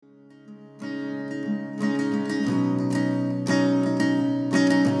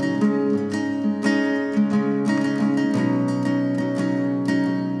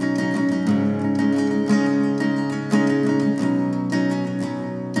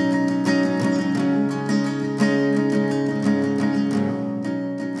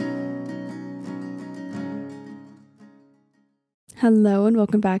Hello and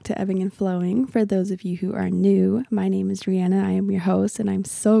welcome back to Ebbing and Flowing. For those of you who are new, my name is Rihanna. I am your host and I'm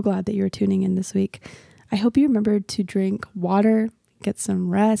so glad that you're tuning in this week. I hope you remembered to drink water, get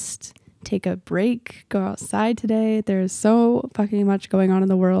some rest, take a break, go outside today. There's so fucking much going on in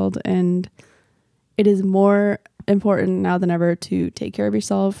the world and it is more important now than ever to take care of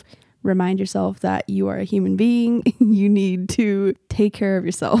yourself. Remind yourself that you are a human being. You need to take care of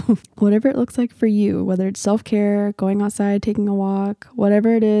yourself. Whatever it looks like for you, whether it's self-care, going outside, taking a walk,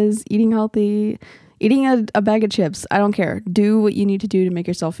 whatever it is, eating healthy, eating a bag of chips, I don't care. Do what you need to do to make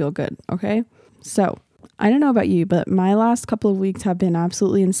yourself feel good, okay? So, I don't know about you, but my last couple of weeks have been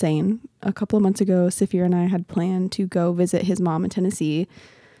absolutely insane. A couple of months ago, Saphir and I had planned to go visit his mom in Tennessee.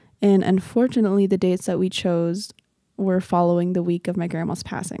 And unfortunately, the dates that we chose were following the week of my grandma's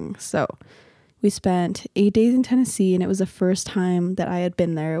passing. So we spent 8 days in Tennessee and it was the first time that I had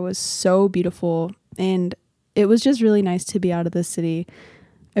been there. It was so beautiful and it was just really nice to be out of the city.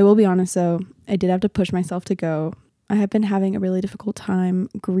 I will be honest though, I did have to push myself to go. I have been having a really difficult time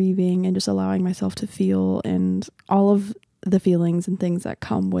grieving and just allowing myself to feel and all of the feelings and things that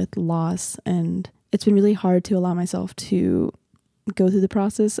come with loss. And it's been really hard to allow myself to go through the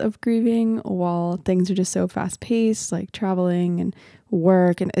process of grieving while things are just so fast paced, like traveling and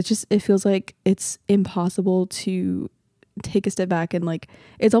work. And it feels like it's impossible to take a step back and like,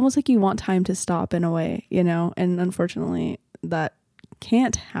 it's almost like you want time to stop in a way, you know? And unfortunately that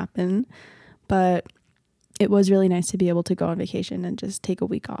can't happen, but it was really nice to be able to go on vacation and just take a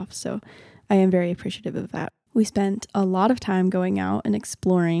week off. So I am very appreciative of that. We spent a lot of time going out and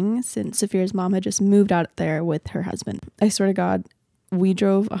exploring since Saphir's mom had just moved out there with her husband. I swear to God, we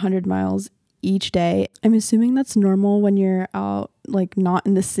drove 100 miles each day. I'm assuming that's normal when you're out, like not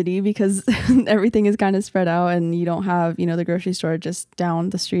in the city because everything is kind of spread out and you don't have, the grocery store just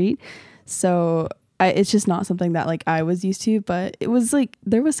down the street. So it's just not something that like I was used to, but it was like,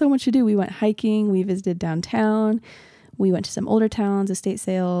 there was so much to do. We went hiking, we visited downtown. We went to some older towns, estate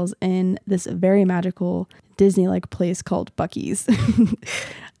sales, and this very magical Disney-like place called Buc-ee's.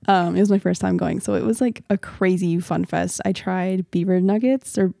 It was my first time going, so it was like a crazy fun fest. I tried beaver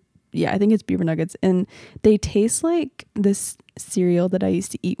nuggets, I think it's beaver nuggets, and they taste like this cereal that I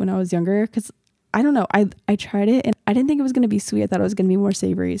used to eat when I was younger, because I don't know, I tried it, and I didn't think it was going to be sweet. I thought it was going to be more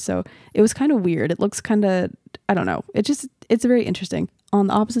savory, so it was kind of weird. It looks kind of, I don't know, it's very interesting. On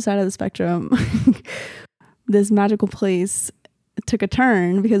the opposite side of the spectrum, this magical place took a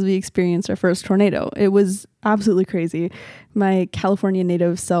turn because we experienced our first tornado. It was absolutely crazy. My California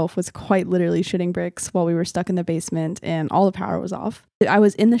native self was quite literally shitting bricks while we were stuck in the basement and all the power was off. I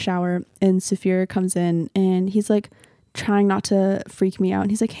was in the shower and Saphir comes in and he's like trying not to freak me out.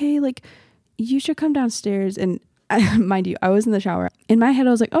 And he's like, hey, like you should come downstairs. And mind you, I was in the shower. In my head,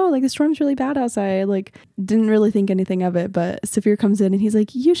 I was like, oh, like the storm's really bad outside. Like didn't really think anything of it. But Saphir comes in and he's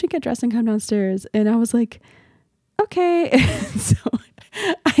like, you should get dressed and come downstairs. And I was like, okay. So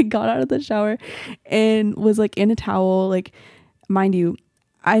I got out of the shower and was like in a towel. Like, mind you,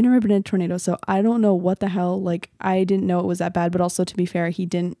 I never been in a tornado, so I don't know what the hell. Like, I didn't know it was that bad, but also to be fair, he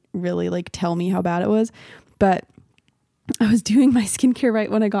didn't really like tell me how bad it was. But I was doing my skincare right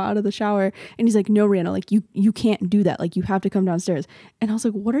when I got out of the shower and he's like, no, Rihanna, like you can't do that. Like you have to come downstairs. And I was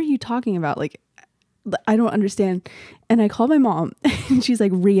like, what are you talking about? Like, I don't understand. And I called my mom and she's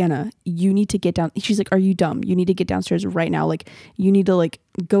like, Rihanna, you need to get down. She's like, are you dumb? You need to get downstairs right now. Like you need to like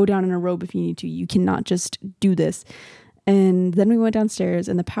go down in a robe if you need to. You cannot just do this. And then we went downstairs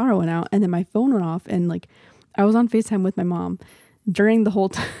and the power went out and then my phone went off and like I was on FaceTime with my mom during the whole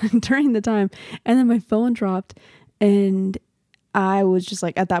time, during the time. And then my phone dropped and I was just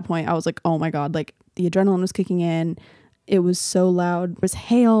like, at that point, I was like, oh my God, like the adrenaline was kicking in. It was so loud. It was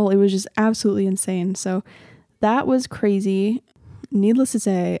hail. It was just absolutely insane. So that was crazy. Needless to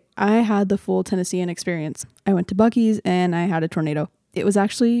say, I had the full Tennessean experience. I went to Buc-ee's and I had a tornado. It was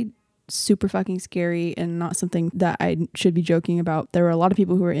actually super fucking scary and not something that I should be joking about. There were a lot of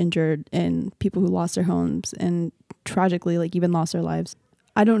people who were injured and people who lost their homes and tragically like even lost their lives.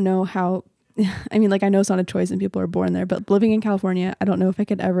 I don't know how, I mean, like I know it's not a choice and people are born there, but living in California, I don't know if I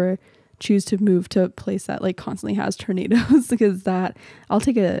could ever choose to move to a place that like constantly has tornadoes because that I'll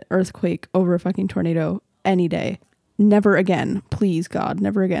take an earthquake over a fucking tornado any day. Never again. Please God,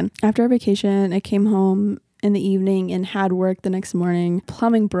 never again. After our vacation, I came home in the evening and had work the next morning.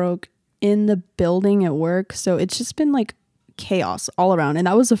 Plumbing broke in the building at work. So it's just been like chaos all around. And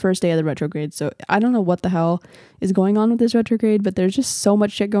that was the first day of the retrograde. So I don't know what the hell is going on with this retrograde, but there's just so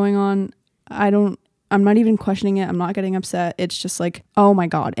much shit going on. I'm not even questioning it. I'm not getting upset. It's just like, oh my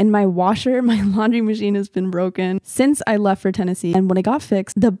God. And my laundry machine has been broken since I left for Tennessee. And when it got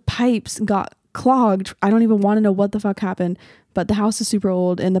fixed, the pipes got clogged. I don't even want to know what the fuck happened, but the house is super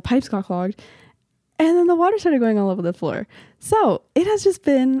old and the pipes got clogged. And then the water started going all over the floor. So it has just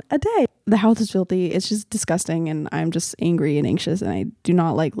been a day. The house is filthy. It's just disgusting. And I'm just angry and anxious. And I do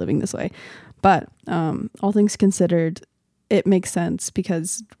not like living this way. But all things considered, it makes sense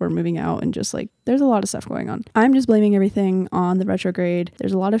because we're moving out and just like there's a lot of stuff going on. I'm just blaming everything on the retrograde.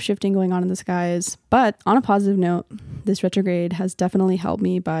 There's a lot of shifting going on in the skies. But on a positive note, this retrograde has definitely helped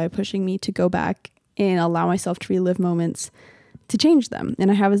me by pushing me to go back and allow myself to relive moments to change them.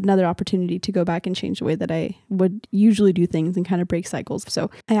 And I have another opportunity to go back and change the way that I would usually do things and kind of break cycles. So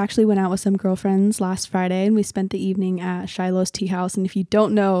I actually went out with some girlfriends last Friday and we spent the evening at Shiloh's Tea House. And if you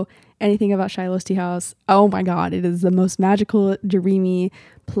don't know anything about Shiloh's Tea House, oh my God, it is the most magical, dreamy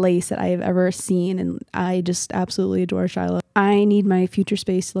place that I have ever seen. And I just absolutely adore Shiloh. I need my future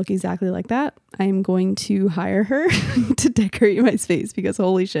space to look exactly like that. I'm going to hire her to decorate my space because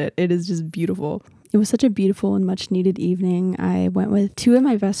holy shit, it is just beautiful. It was such a beautiful and much needed evening. I went with two of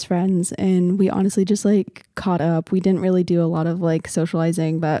my best friends and we honestly just like caught up. We didn't really do a lot of like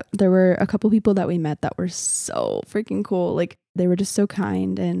socializing, but there were a couple people that we met that were so freaking cool. Like they were just so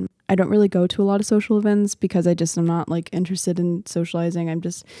kind, and I don't really go to a lot of social events because I just am not like interested in socializing.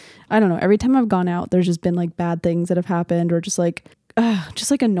 I don't know. Every time I've gone out, there's just been like bad things that have happened or just like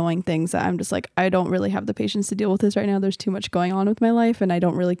annoying things that I'm just like, I don't really have the patience to deal with this right now. There's too much going on with my life and I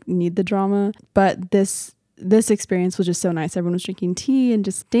don't really need the drama. But this experience was just so nice. Everyone was drinking tea and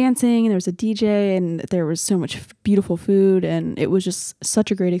just dancing, and there was a DJ and there was so much beautiful food, and it was just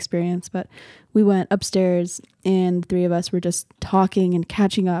such a great experience. But we went upstairs and the three of us were just talking and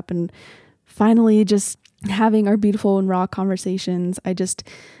catching up and finally just having our beautiful and raw conversations.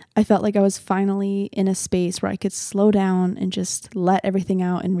 I felt like I was finally in a space where I could slow down and just let everything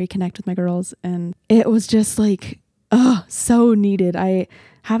out and reconnect with my girls. And it was just like, so needed. I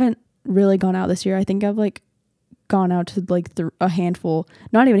haven't really gone out this year. I think I've like gone out to like a handful,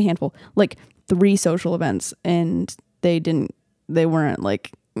 not even a handful, like 3 social events, and they weren't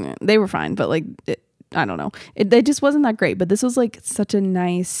like, they were fine, but like, I don't know. It just wasn't that great, but this was like such a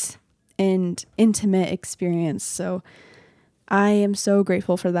nice and intimate experience. So I am so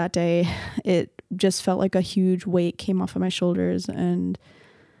grateful for that day. It just felt like a huge weight came off of my shoulders, and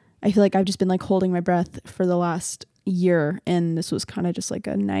I feel like I've just been like holding my breath for the last year, and this was kind of just like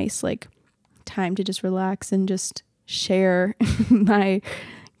a nice like time to just relax and just share my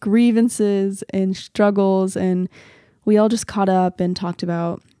grievances and struggles. And we all just caught up and talked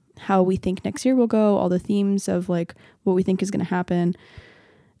about how we think next year will go, all the themes of like what we think is going to happen.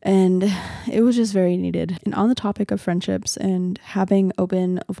 And it was just very needed. And on the topic of friendships and having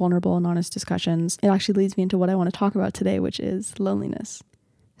open, vulnerable, and honest discussions, it actually leads me into what I want to talk about today, which is loneliness.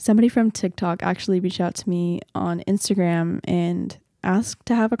 Somebody from TikTok actually reached out to me on Instagram and asked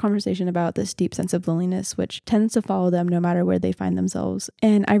to have a conversation about this deep sense of loneliness, which tends to follow them no matter where they find themselves.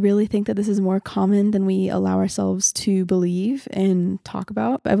 And I really think that this is more common than we allow ourselves to believe and talk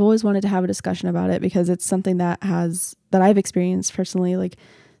about. I've always wanted to have a discussion about it because it's something that I've experienced personally, like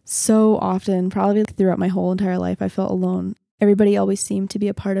so often, probably throughout my whole entire life. I felt alone. Everybody always seemed to be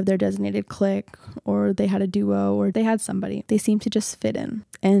a part of their designated clique, or they had a duo, or they had somebody. They seemed to just fit in.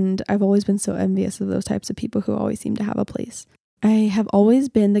 And I've always been so envious of those types of people who always seem to have a place. I have always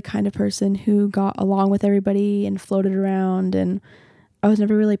been the kind of person who got along with everybody and floated around, and I was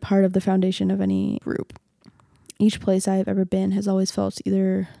never really part of the foundation of any group. Each place I've ever been has always felt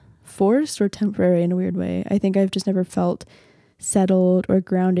either forced or temporary in a weird way. I think I've just never felt settled or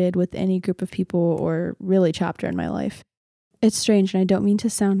grounded with any group of people or really chapter in my life. It's strange, and I don't mean to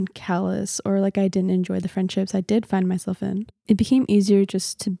sound callous or like I didn't enjoy the friendships I did find myself in. It became easier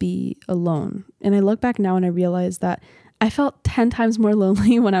just to be alone. And I look back now and I realize that I felt 10 times more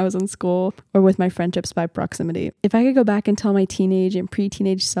lonely when I was in school or with my friendships by proximity. If I could go back and tell my teenage and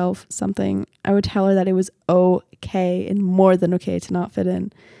pre-teenage self something, I would tell her that it was okay and more than okay to not fit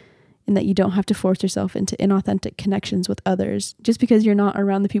in, and that you don't have to force yourself into inauthentic connections with others just because you're not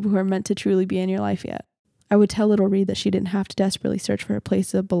around the people who are meant to truly be in your life yet. I would tell little Reed that she didn't have to desperately search for a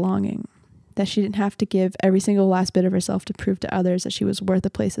place of belonging, that she didn't have to give every single last bit of herself to prove to others that she was worth a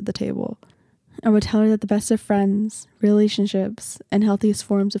place at the table. I would tell her that the best of friends, relationships, and healthiest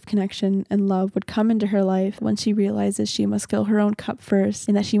forms of connection and love would come into her life when she realizes she must fill her own cup first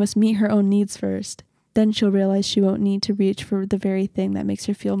and that she must meet her own needs first. Then she'll realize she won't need to reach for the very thing that makes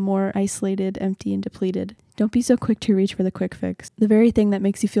her feel more isolated, empty, and depleted. Don't be so quick to reach for the quick fix. The very thing that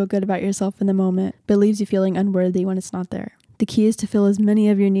makes you feel good about yourself in the moment, but leaves you feeling unworthy when it's not there. The key is to fill as many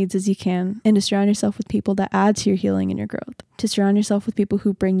of your needs as you can and to surround yourself with people that add to your healing and your growth. To surround yourself with people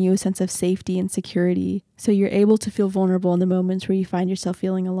who bring you a sense of safety and security so you're able to feel vulnerable in the moments where you find yourself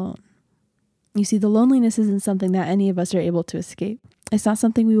feeling alone. You see, the loneliness isn't something that any of us are able to escape. It's not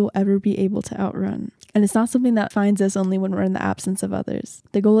something we will ever be able to outrun. And it's not something that finds us only when we're in the absence of others.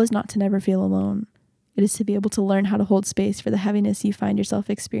 The goal is not to never feel alone. It is to be able to learn how to hold space for the heaviness you find yourself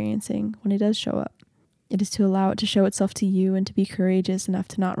experiencing when it does show up. It is to allow it to show itself to you and to be courageous enough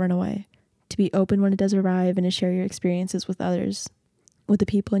to not run away. To be open when it does arrive and to share your experiences with others, with the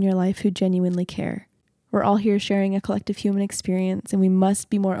people in your life who genuinely care. We're all here sharing a collective human experience, and we must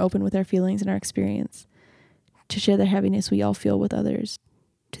be more open with our feelings and our experience to share the heaviness we all feel with others.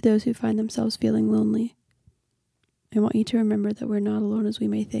 To those who find themselves feeling lonely, I want you to remember that we're not alone as we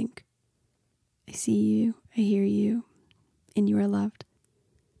may think. I see you, I hear you, and you are loved.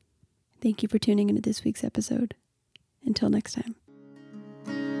 Thank you for tuning into this week's episode. Until next time.